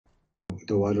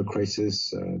the water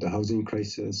crisis, the housing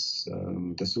crisis,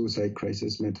 the suicide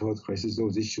crisis, mental health crisis,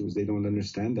 those issues. They don't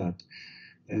understand that,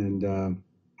 and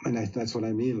that's what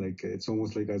I mean. Like, it's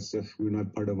almost like as if we're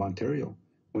not part of Ontario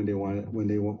when they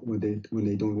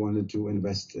don't want to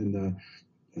invest in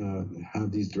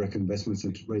have these direct investments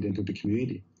right into the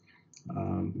community.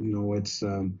 It's.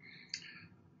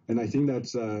 And I think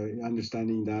that's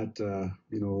understanding that,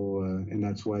 and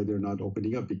that's why they're not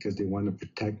opening up, because they want to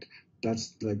protect.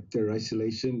 That's like their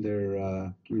isolation,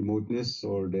 their remoteness,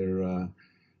 or their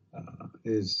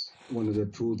is one of the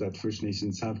tools that First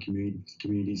Nations have,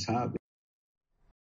 communities have.